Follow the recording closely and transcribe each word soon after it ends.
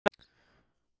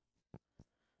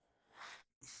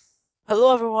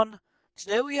Hello everyone,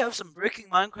 today we have some breaking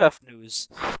Minecraft news.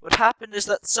 What happened is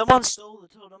that someone stole the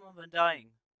Totem of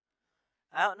Undying.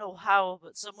 I don't know how,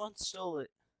 but someone stole it.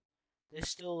 They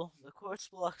stole the quartz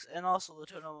blocks and also the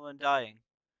Totem of Undying.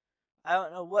 I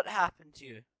don't know what happened to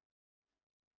you.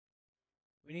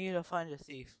 We need to find a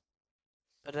thief,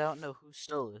 but I don't know who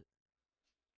stole it.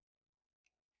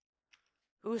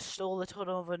 Who stole the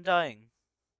Totem of Undying?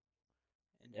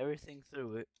 And everything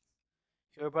through it.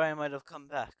 Herobrine might have come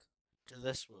back to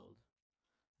this world,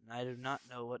 and I do not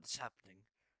know what is happening.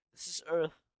 This is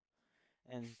Earth,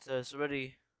 and there's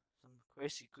already some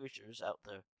crazy creatures out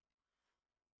there.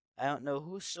 I don't know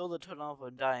who stole the Totem of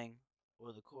Undying,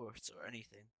 or the quartz, or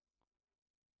anything.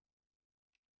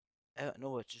 I don't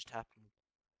know what just happened.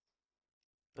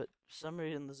 But for some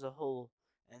reason there's a hole,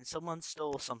 and someone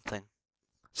stole something.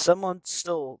 Someone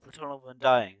stole the Totem of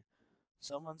Undying.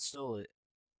 Someone stole it.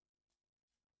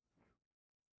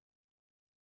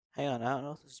 Hang on, I don't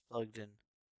know if this is plugged in.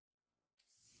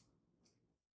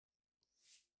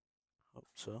 Hope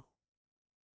so.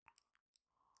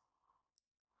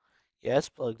 Yeah, it's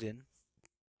plugged in.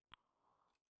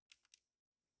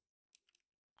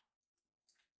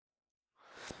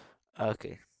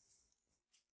 Okay.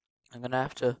 I'm gonna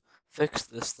have to fix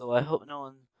this, though. I hope no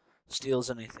one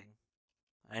steals anything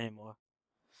anymore.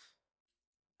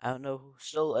 I don't know who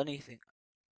stole anything.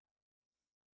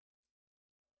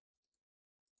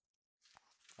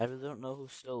 I really don't know who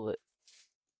stole it.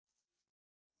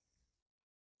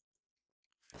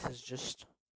 This is just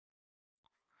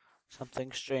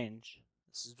something strange.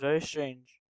 This is very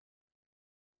strange.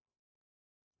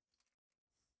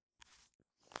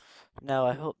 Now,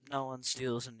 I hope no one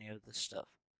steals any of this stuff.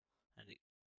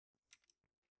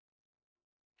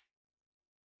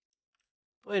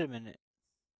 Wait a minute.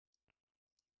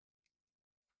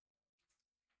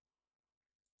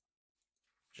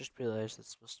 Just realized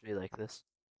it's supposed to be like this.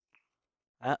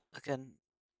 Again,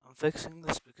 I'm fixing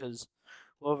this because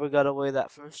whoever got away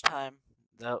that first time,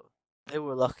 they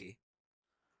were lucky.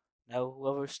 Now,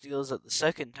 whoever steals it the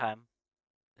second time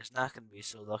is not going to be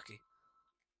so lucky.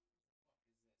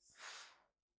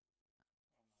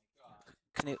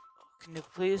 Can you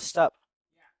please stop?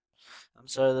 I'm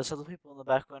sorry, there's other people in the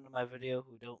background of my video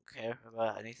who don't care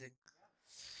about anything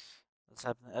that's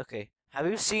happening. Okay, have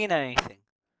you seen anything?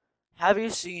 Have you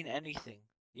seen anything?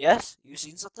 Yes? You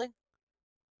seen something?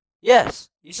 Yes,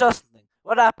 you saw something.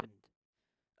 What happened?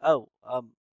 Oh,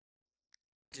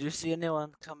 did you see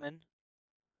anyone come in?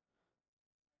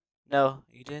 No,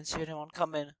 you didn't see anyone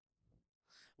come in.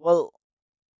 Well,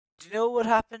 do you know what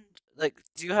happened? Like,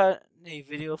 do you have any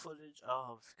video footage?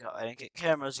 Oh, I forgot. I didn't get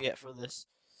cameras yet for this.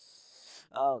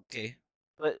 Okay.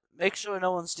 But make sure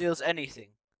no one steals anything.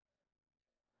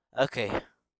 Okay.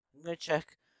 I'm gonna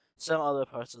check some other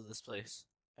parts of this place.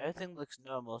 Everything looks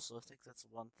normal, so I think that's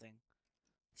one thing.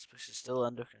 This place is still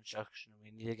under construction. We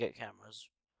need to get cameras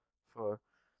for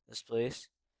this place.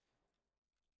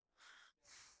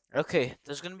 Okay,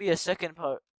 there's gonna be a second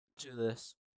part to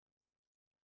this.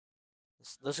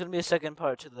 There's gonna be a second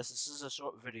part to this. This is a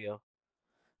short video.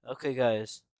 Okay,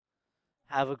 guys.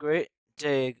 Have a great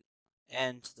day,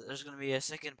 and there's gonna be a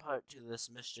second part to this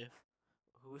mischief.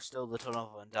 Who stole the Totem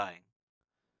of Undying?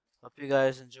 Hope you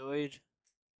guys enjoyed.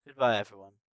 Goodbye,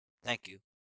 everyone. Thank you.